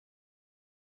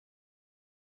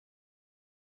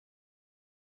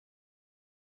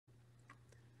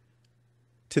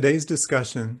Today's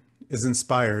discussion is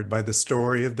inspired by the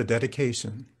story of the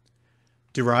dedication,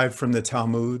 derived from the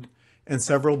Talmud and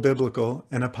several biblical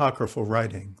and apocryphal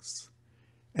writings,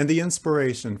 and the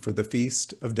inspiration for the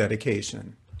Feast of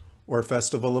Dedication, or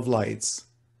Festival of Lights,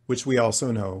 which we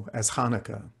also know as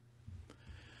Hanukkah.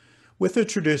 With the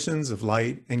traditions of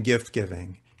light and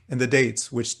gift-giving, and the dates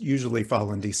which usually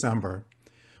fall in December,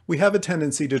 we have a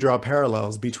tendency to draw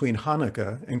parallels between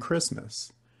Hanukkah and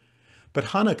Christmas. But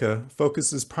Hanukkah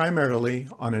focuses primarily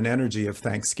on an energy of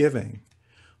thanksgiving,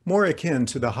 more akin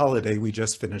to the holiday we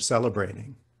just finished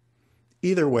celebrating.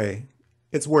 Either way,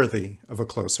 it's worthy of a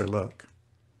closer look.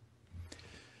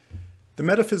 The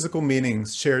metaphysical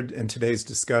meanings shared in today's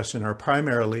discussion are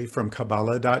primarily from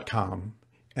Kabbalah.com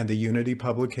and the Unity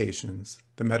publications,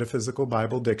 the Metaphysical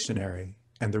Bible Dictionary,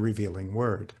 and the Revealing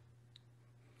Word.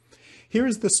 Here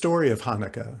is the story of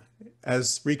Hanukkah,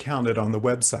 as recounted on the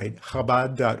website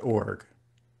Chabad.org.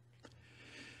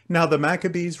 Now the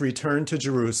Maccabees returned to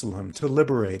Jerusalem to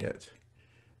liberate it.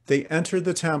 They entered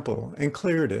the temple and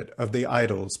cleared it of the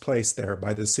idols placed there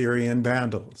by the Syrian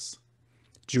vandals.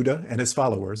 Judah and his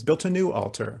followers built a new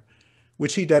altar,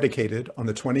 which he dedicated on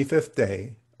the 25th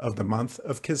day of the month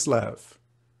of Kislev.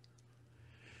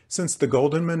 Since the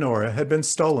golden menorah had been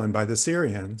stolen by the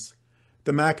Syrians,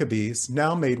 the Maccabees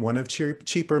now made one of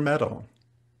cheaper metal.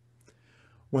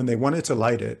 When they wanted to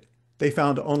light it, they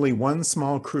found only one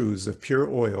small cruse of pure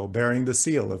oil bearing the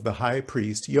seal of the high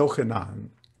priest Yochanan.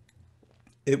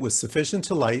 It was sufficient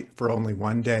to light for only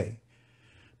one day,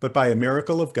 but by a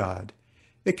miracle of God,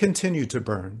 it continued to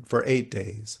burn for 8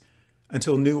 days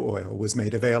until new oil was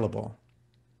made available.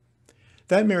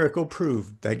 That miracle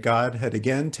proved that God had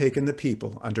again taken the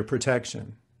people under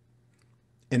protection.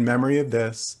 In memory of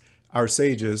this, our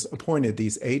sages appointed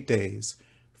these 8 days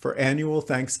for annual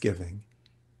thanksgiving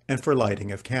and for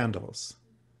lighting of candles.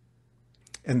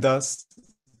 And thus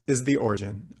is the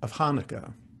origin of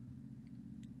Hanukkah.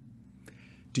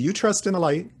 Do you trust in the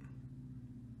light?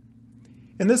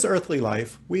 In this earthly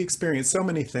life, we experience so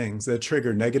many things that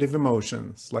trigger negative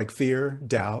emotions like fear,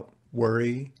 doubt,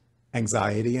 worry,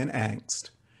 anxiety, and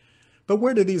angst. But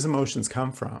where do these emotions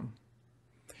come from?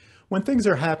 When things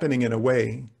are happening in a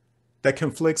way that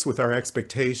conflicts with our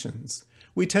expectations,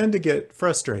 we tend to get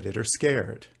frustrated or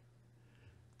scared.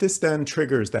 This then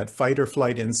triggers that fight or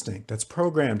flight instinct that's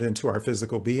programmed into our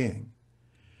physical being.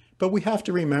 But we have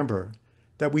to remember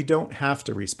that we don't have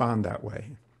to respond that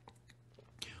way.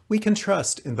 We can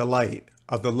trust in the light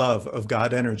of the love of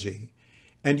God energy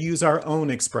and use our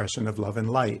own expression of love and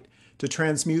light to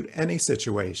transmute any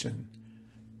situation,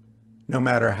 no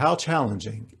matter how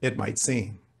challenging it might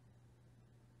seem.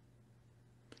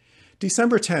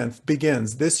 December 10th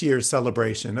begins this year's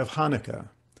celebration of Hanukkah,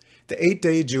 the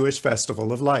 8-day Jewish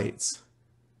festival of lights.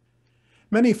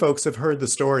 Many folks have heard the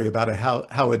story about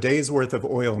how a day's worth of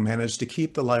oil managed to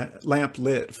keep the lamp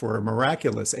lit for a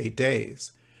miraculous 8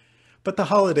 days. But the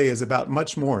holiday is about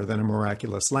much more than a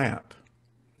miraculous lamp.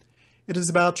 It is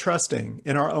about trusting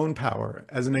in our own power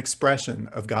as an expression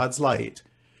of God's light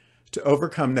to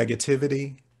overcome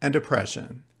negativity and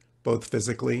oppression, both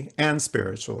physically and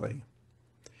spiritually.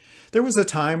 There was a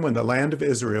time when the land of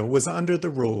Israel was under the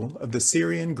rule of the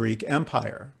Syrian Greek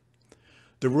Empire.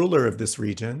 The ruler of this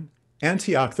region,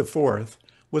 Antioch IV,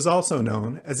 was also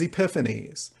known as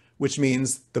Epiphanes, which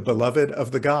means the beloved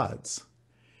of the gods,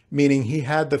 meaning he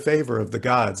had the favor of the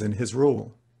gods in his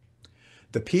rule.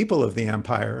 The people of the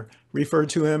empire referred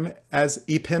to him as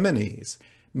Epimanes,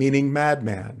 meaning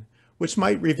madman, which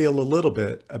might reveal a little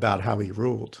bit about how he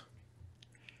ruled.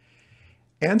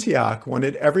 Antioch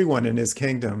wanted everyone in his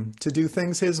kingdom to do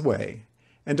things his way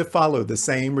and to follow the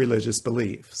same religious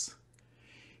beliefs.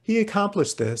 He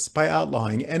accomplished this by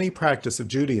outlawing any practice of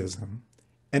Judaism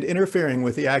and interfering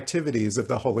with the activities of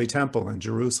the Holy Temple in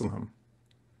Jerusalem.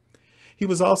 He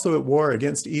was also at war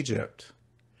against Egypt,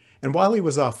 and while he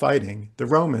was off fighting, the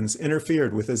Romans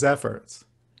interfered with his efforts.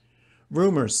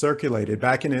 Rumors circulated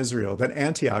back in Israel that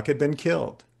Antioch had been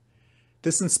killed.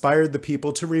 This inspired the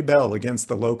people to rebel against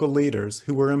the local leaders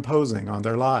who were imposing on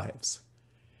their lives.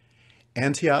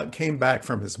 Antioch came back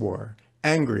from his war,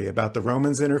 angry about the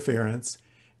Romans' interference,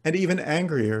 and even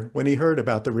angrier when he heard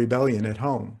about the rebellion at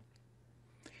home.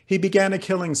 He began a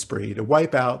killing spree to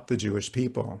wipe out the Jewish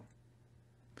people.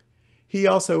 He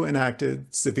also enacted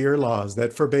severe laws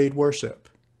that forbade worship.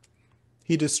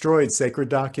 He destroyed sacred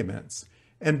documents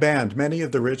and banned many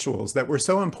of the rituals that were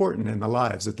so important in the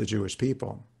lives of the Jewish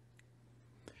people.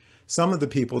 Some of the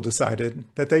people decided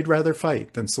that they'd rather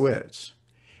fight than switch,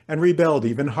 and rebelled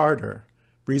even harder,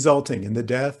 resulting in the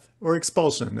death or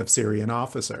expulsion of Syrian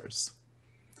officers.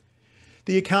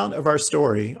 The account of our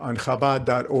story on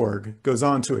Chabad.org goes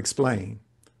on to explain,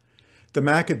 The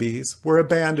Maccabees were a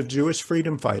band of Jewish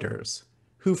freedom fighters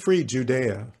who freed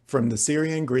Judea from the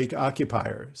Syrian Greek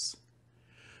occupiers.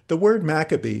 The word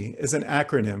Maccabee is an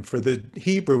acronym for the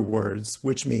Hebrew words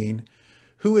which mean,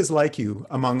 "Who is like you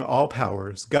among all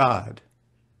powers, God?"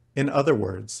 In other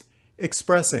words,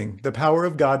 expressing the power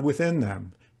of God within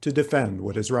them to defend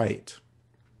what is right.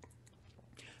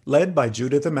 Led by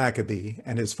Judah the Maccabee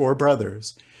and his 4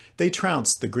 brothers, they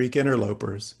trounced the Greek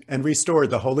interlopers and restored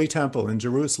the Holy Temple in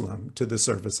Jerusalem to the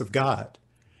service of God.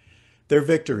 Their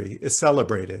victory is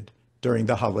celebrated during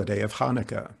the holiday of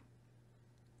Hanukkah.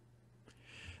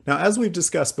 Now, as we've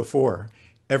discussed before,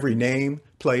 every name,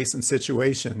 place, and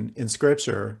situation in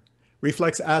Scripture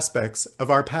reflects aspects of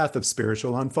our path of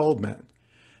spiritual unfoldment,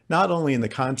 not only in the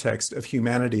context of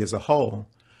humanity as a whole,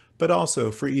 but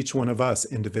also for each one of us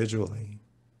individually.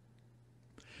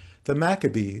 The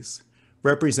Maccabees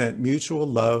represent mutual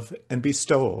love and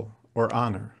bestowal or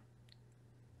honor.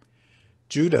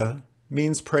 Judah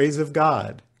means praise of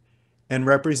God and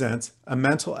represents a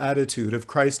mental attitude of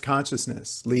Christ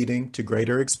consciousness leading to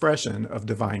greater expression of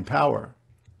divine power.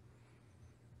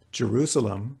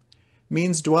 Jerusalem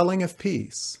means dwelling of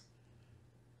peace,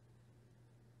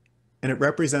 and it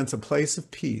represents a place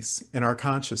of peace in our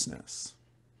consciousness.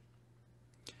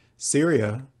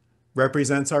 Syria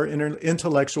represents our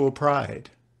intellectual pride,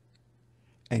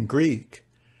 and Greek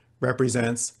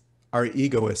represents our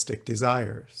egoistic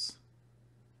desires.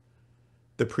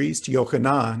 The priest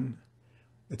Yochanan,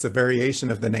 it's a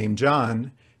variation of the name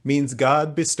John, means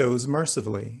God bestows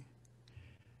mercifully,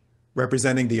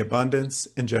 representing the abundance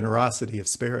and generosity of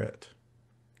spirit.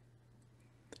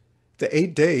 The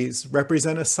 8 days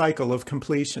represent a cycle of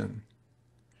completion.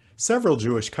 Several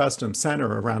Jewish customs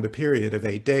center around a period of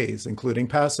 8 days, including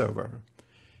Passover.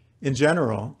 In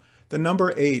general, the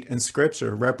number 8 in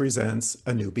Scripture represents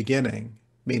a new beginning,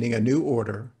 meaning a new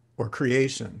order or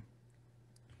creation.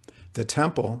 The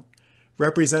temple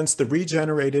represents the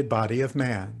regenerated body of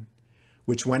man,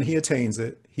 which when he attains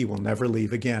it, he will never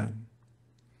leave again.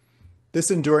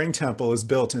 This enduring temple is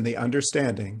built in the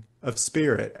understanding of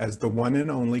spirit as the one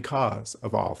and only cause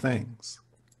of all things.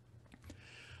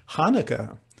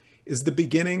 Hanukkah is the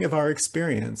beginning of our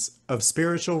experience of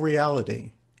spiritual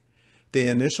reality, the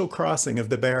initial crossing of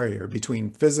the barrier between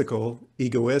physical,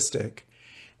 egoistic,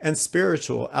 and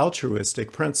spiritual,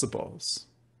 altruistic principles.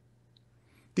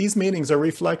 These meanings are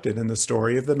reflected in the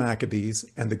story of the Maccabees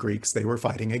and the Greeks they were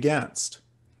fighting against.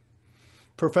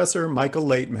 Professor Michael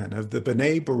Laitman of the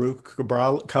B'nai Baruch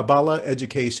Kabbalah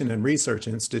Education and Research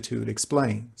Institute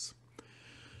explains,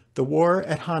 "The war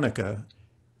at Hanukkah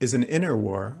is an inner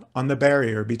war on the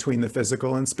barrier between the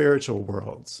physical and spiritual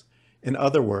worlds. In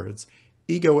other words,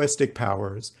 egoistic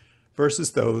powers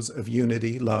versus those of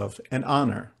unity, love, and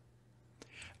honor.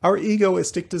 Our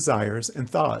egoistic desires and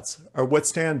thoughts are what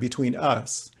stand between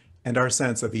us and our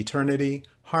sense of eternity,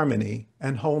 harmony,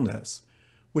 and wholeness,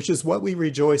 which is what we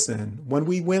rejoice in when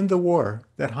we win the war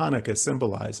that Hanukkah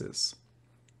symbolizes."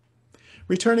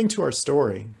 Returning to our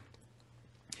story,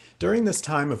 during this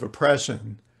time of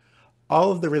oppression,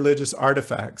 all of the religious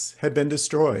artifacts had been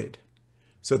destroyed,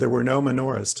 so there were no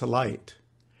menorahs to light.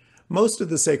 Most of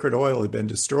the sacred oil had been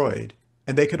destroyed,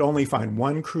 and they could only find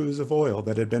 1 cruse of oil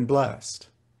that had been blessed.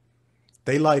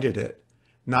 They lighted it,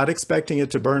 not expecting it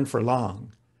to burn for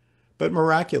long, but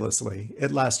miraculously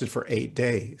it lasted for 8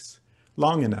 days,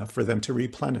 long enough for them to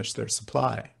replenish their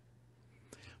supply.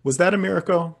 Was that a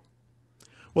miracle?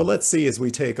 Well, let's see as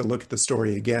we take a look at the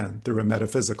story again through a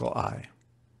metaphysical eye.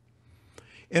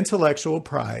 Intellectual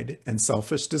pride and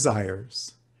selfish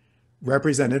desires,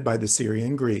 represented by the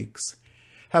Syrian Greeks,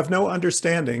 have no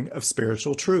understanding of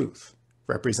spiritual truth,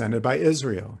 represented by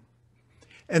Israel,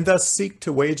 and thus seek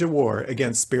to wage a war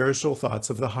against spiritual thoughts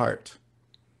of the heart.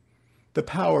 The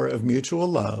power of mutual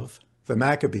love, the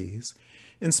Maccabees,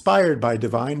 inspired by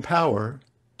divine power,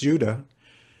 Judah,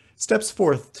 steps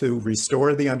forth to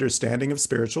restore the understanding of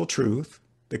spiritual truth,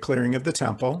 the clearing of the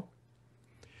temple,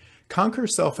 conquer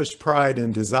selfish pride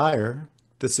and desire,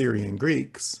 the Syrian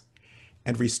Greeks,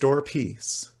 and restore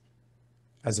peace,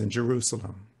 as in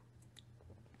Jerusalem.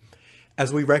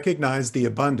 As we recognize the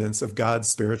abundance of God's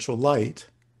spiritual light,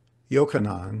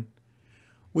 Yochanan,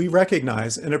 we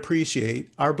recognize and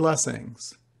appreciate our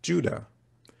blessings, Judah,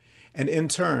 and in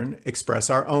turn express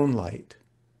our own light,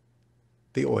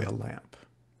 the oil lamp.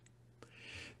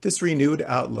 This renewed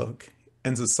outlook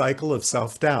ends a cycle of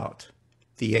self-doubt,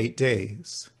 the 8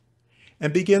 days,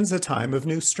 and begins a time of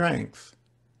new strength,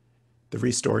 the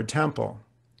restored temple,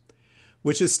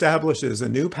 which establishes a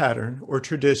new pattern or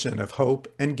tradition of hope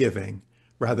and giving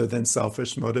rather than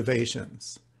selfish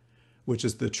motivations, which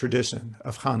is the tradition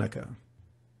of Hanukkah.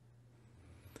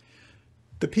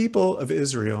 The people of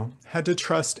Israel had to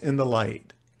trust in the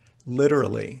light,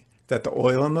 literally, that the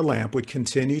oil in the lamp would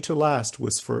continue to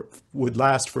would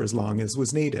last for as long as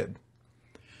was needed.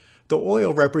 The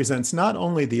oil represents not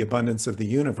only the abundance of the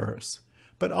universe,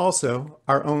 but also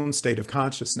our own state of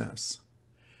consciousness.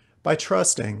 By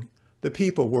trusting, the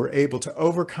people were able to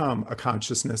overcome a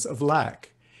consciousness of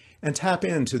lack and tap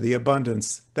into the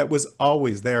abundance that was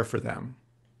always there for them.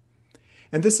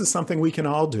 And this is something we can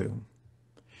all do.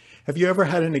 Have you ever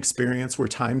had an experience where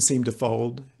time seemed to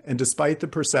fold, and despite the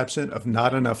perception of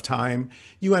not enough time,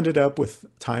 you ended up with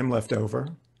time left over?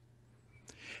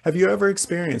 Have you ever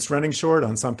experienced running short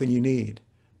on something you need,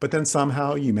 but then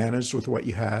somehow you managed with what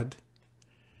you had?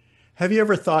 Have you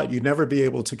ever thought you'd never be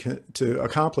able to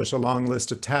accomplish a long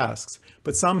list of tasks,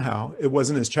 but somehow it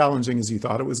wasn't as challenging as you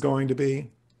thought it was going to be?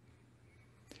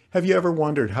 Have you ever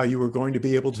wondered how you were going to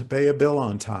be able to pay a bill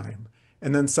on time,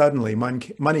 and then suddenly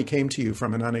money came to you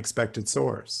from an unexpected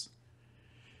source?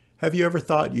 Have you ever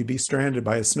thought you'd be stranded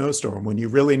by a snowstorm when you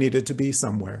really needed to be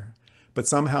somewhere, but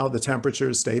somehow the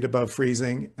temperatures stayed above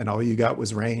freezing and all you got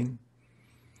was rain?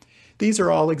 These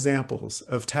are all examples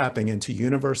of tapping into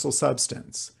universal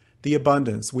substance, the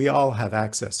abundance we all have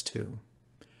access to.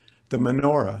 The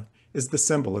menorah is the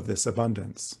symbol of this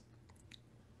abundance.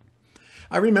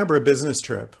 I remember a business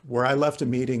trip where I left a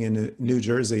meeting in New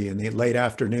Jersey in the late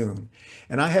afternoon,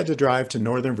 and I had to drive to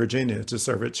Northern Virginia to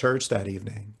serve at church that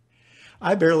evening.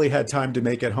 I barely had time to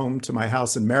make it home to my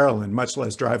house in Maryland, much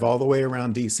less drive all the way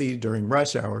around DC during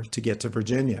rush hour to get to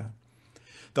Virginia.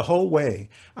 The whole way,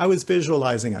 I was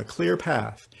visualizing a clear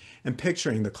path and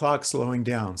picturing the clock slowing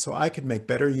down so I could make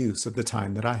better use of the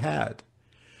time that I had.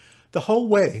 The whole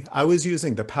way, I was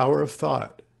using the power of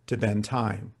thought to bend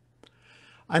time.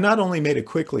 I not only made it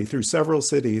quickly through several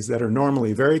cities that are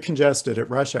normally very congested at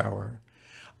rush hour,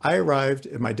 I arrived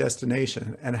at my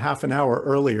destination and half an hour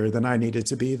earlier than I needed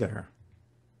to be there.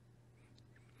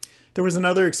 There was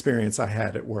another experience I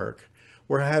had at work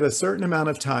where I had a certain amount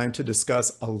of time to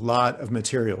discuss a lot of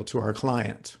material to our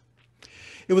client.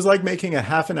 It was like making a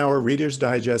half an hour Reader's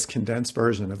Digest condensed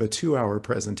version of a 2-hour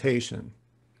presentation.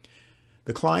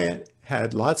 The client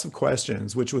had lots of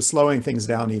questions, which was slowing things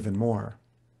down even more.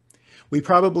 We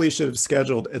probably should have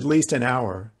scheduled at least an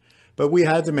hour, but we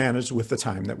had to manage with the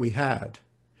time that we had.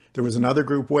 There was another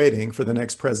group waiting for the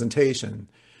next presentation,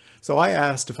 so I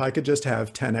asked if I could just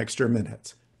have 10 extra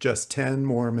minutes, just 10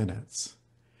 more minutes.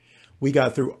 We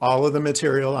got through all of the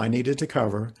material I needed to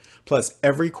cover, plus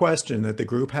every question that the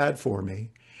group had for me,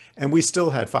 and we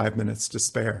still had 5 minutes to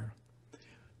spare.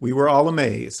 We were all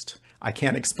amazed. I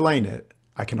can't explain it.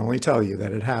 I can only tell you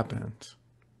that it happened.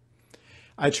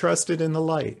 I trusted in the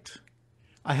light.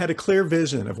 I had a clear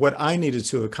vision of what I needed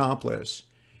to accomplish,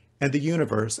 and the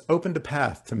universe opened a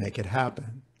path to make it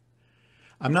happen.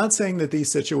 I'm not saying that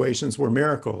these situations were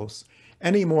miracles,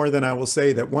 any more than I will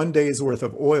say that one day's worth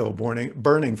of oil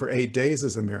burning for 8 days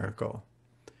is a miracle.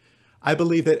 I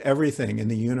believe that everything in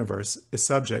the universe is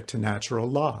subject to natural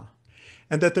law,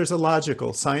 and that there's a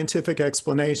logical, scientific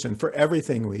explanation for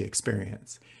everything we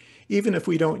experience, even if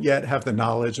we don't yet have the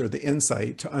knowledge or the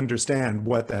insight to understand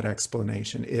what that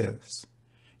explanation is.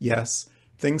 Yes,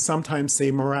 things sometimes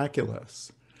seem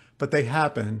miraculous, but they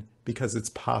happen because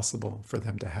it's possible for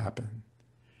them to happen.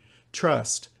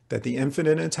 Trust that the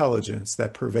infinite intelligence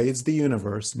that pervades the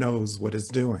universe knows what it's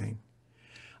doing.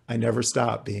 I never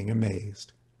stop being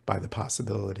amazed by the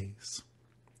possibilities.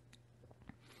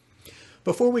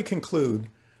 Before we conclude,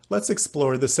 let's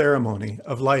explore the ceremony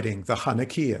of lighting the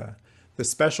Hanukkah, the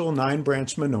special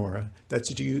 9-branch menorah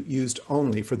that's used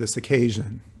only for this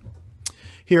occasion.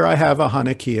 Here I have a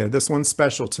Hanukkah. This one's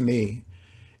special to me.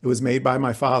 It was made by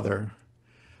my father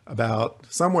about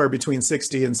somewhere between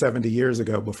 60 and 70 years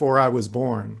ago, before I was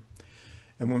born.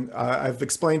 And when I've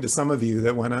explained to some of you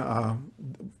that when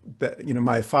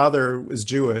my father was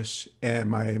Jewish and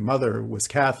my mother was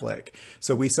Catholic,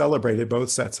 so we celebrated both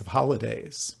sets of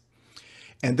holidays.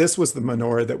 And this was the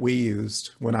menorah that we used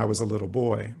when I was a little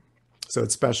boy. So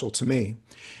it's special to me.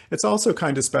 It's also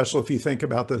kind of special if you think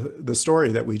about the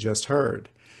story that we just heard.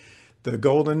 The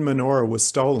golden menorah was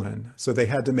stolen, so they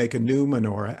had to make a new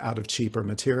menorah out of cheaper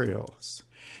materials.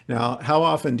 Now, how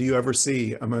often do you ever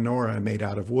see a menorah made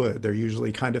out of wood? They're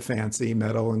usually kind of fancy,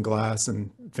 metal and glass and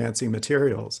fancy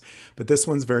materials. But this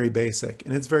one's very basic,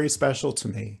 and it's very special to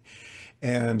me.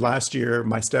 And last year,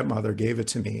 my stepmother gave it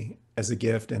to me as a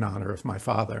gift in honor of my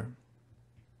father.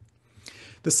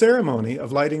 The ceremony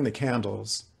of lighting the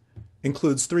candles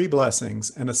includes 3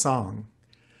 blessings and a song.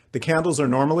 The candles are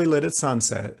normally lit at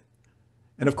sunset.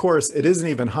 And of course, it isn't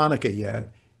even Hanukkah yet,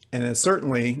 and it's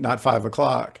certainly not 5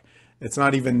 o'clock. It's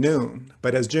not even noon,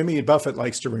 but as Jimmy Buffett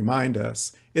likes to remind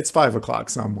us, it's 5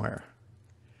 o'clock somewhere.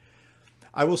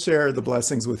 I will share the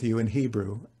blessings with you in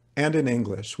Hebrew and in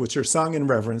English, which are sung in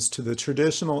reverence to the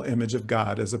traditional image of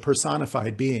God as a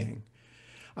personified being.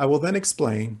 I will then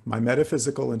explain my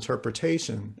metaphysical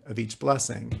interpretation of each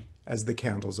blessing as the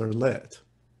candles are lit.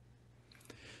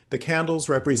 The candles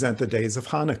represent the days of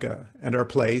Hanukkah and are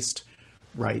placed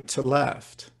right to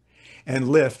left and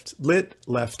lit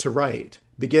left to right,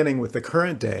 beginning with the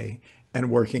current day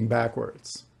and working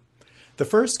backwards. The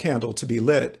first candle to be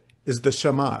lit is the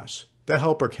shamash, the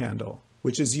helper candle,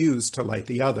 which is used to light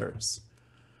the others.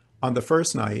 On the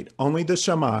first night, only the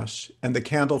shamash and the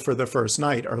candle for the first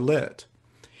night are lit.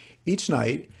 Each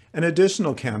night, an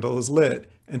additional candle is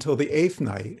lit until the 8th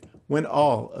night, when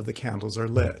all of the candles are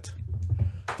lit.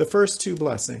 The first 2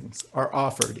 blessings are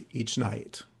offered each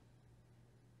night.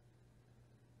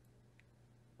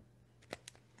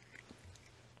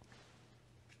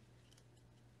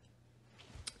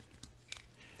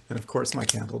 And of course, my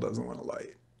candle doesn't want to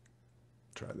light.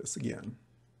 Try this again.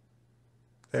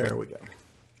 There we go.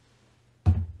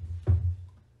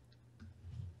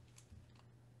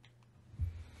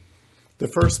 The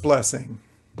first blessing,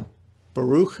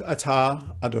 Baruch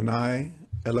atah Adonai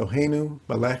Eloheinu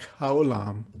melech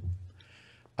haolam,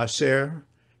 asher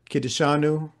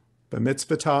kiddishanu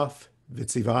b'mitzvotav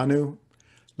v'tzivanu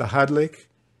lahadlik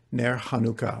ner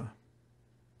Hanukkah.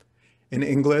 In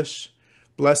English,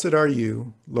 blessed are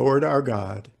you, Lord our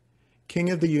God, King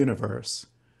of the universe,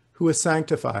 who has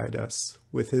sanctified us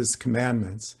with his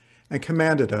commandments and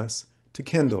commanded us to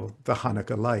kindle the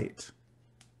Hanukkah light.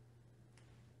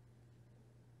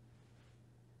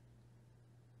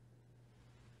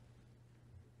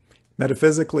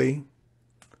 Metaphysically,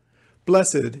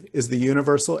 blessed is the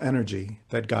universal energy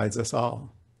that guides us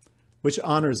all, which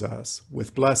honors us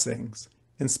with blessings,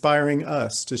 inspiring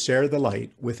us to share the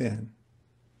light within.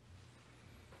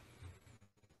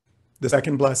 The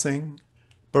second blessing,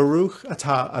 Baruch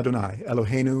atah Adonai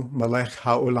Eloheinu melech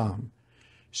haolam,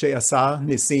 she'asa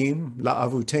nisim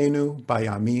la'avutenu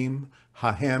bayamim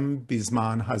hahem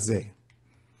bizman hazeh.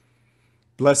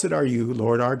 Blessed are you,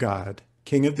 Lord our God,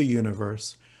 King of the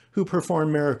universe, who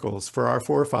performed miracles for our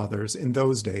forefathers in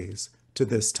those days to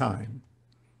this time.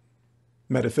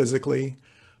 Metaphysically,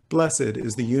 blessed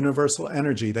is the universal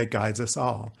energy that guides us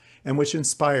all, and which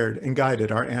inspired and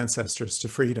guided our ancestors to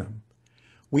freedom.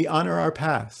 We honor our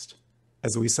past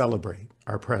as we celebrate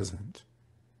our present.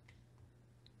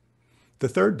 The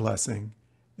third blessing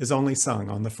is only sung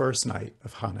on the first night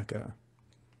of Hanukkah.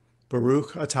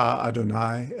 Baruch atah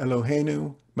Adonai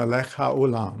Eloheinu melech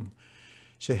haolam,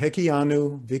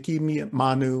 shehekianu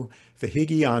vikimanu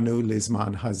vehigianu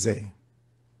lizman hazeh.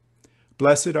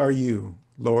 Blessed are you,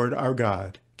 Lord our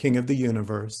God, King of the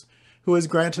universe, who has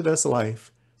granted us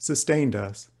life, sustained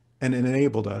us, and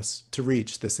enabled us to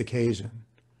reach this occasion.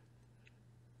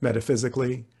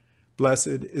 Metaphysically, blessed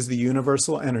is the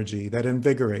universal energy that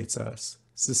invigorates us,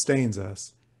 sustains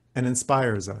us, and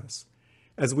inspires us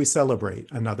as we celebrate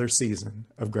another season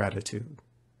of gratitude.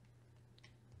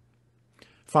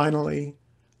 Finally,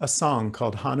 a song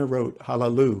called Hanarot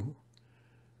Hallelu,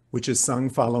 which is sung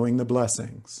following the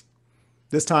blessings.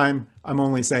 This time, I'm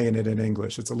only saying it in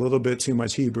English. It's a little bit too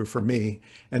much Hebrew for me,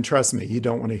 and trust me, you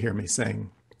don't want to hear me sing.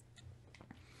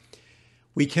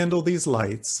 We kindle these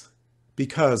lights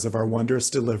because of our wondrous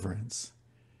deliverance.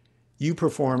 You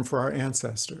perform for our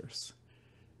ancestors.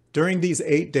 During these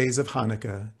 8 days of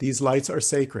Hanukkah, these lights are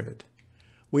sacred.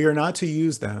 We are not to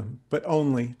use them, but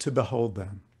only to behold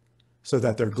them, so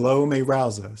that their glow may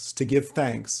rouse us to give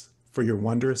thanks for your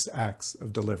wondrous acts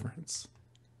of deliverance.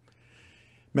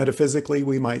 Metaphysically,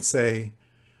 we might say,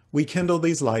 we kindle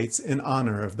these lights in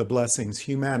honor of the blessings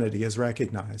humanity has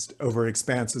recognized over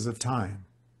expanses of time.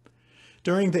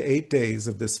 During the 8 days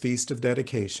of this feast of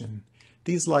dedication,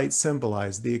 these lights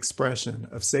symbolize the expression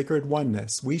of sacred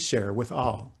oneness we share with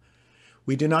all.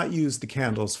 We do not use the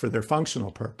candles for their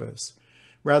functional purpose.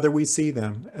 Rather, we see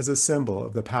them as a symbol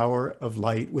of the power of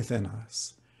light within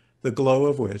us, the glow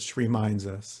of which reminds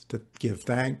us to give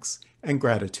thanks and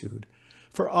gratitude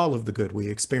for all of the good we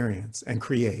experience and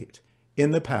create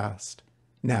in the past,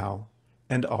 now,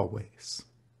 and always.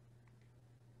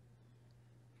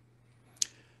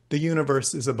 The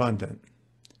universe is abundant,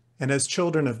 and as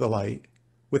children of the light,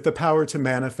 with the power to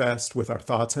manifest with our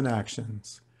thoughts and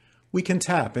actions, we can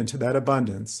tap into that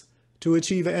abundance to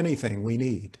achieve anything we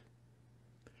need.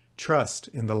 Trust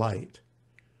in the light.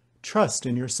 Trust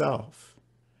in yourself.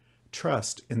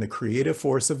 Trust in the creative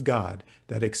force of God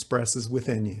that expresses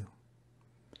within you.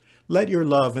 Let your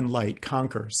love and light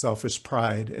conquer selfish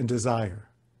pride and desire.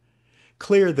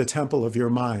 Clear the temple of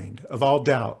your mind of all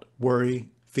doubt, worry,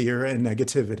 fear, and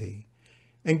negativity,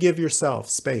 and give yourself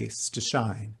space to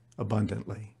shine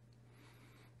abundantly.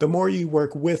 The more you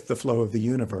work with the flow of the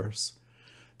universe,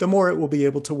 the more it will be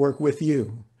able to work with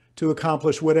you to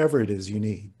accomplish whatever it is you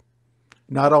need.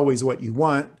 Not always what you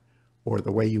want or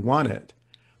the way you want it,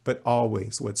 but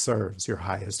always what serves your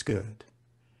highest good.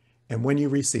 And when you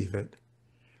receive it,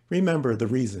 remember the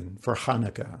reason for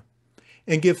Hanukkah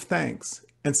and give thanks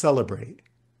and celebrate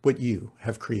what you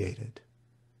have created.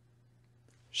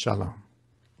 Shalom.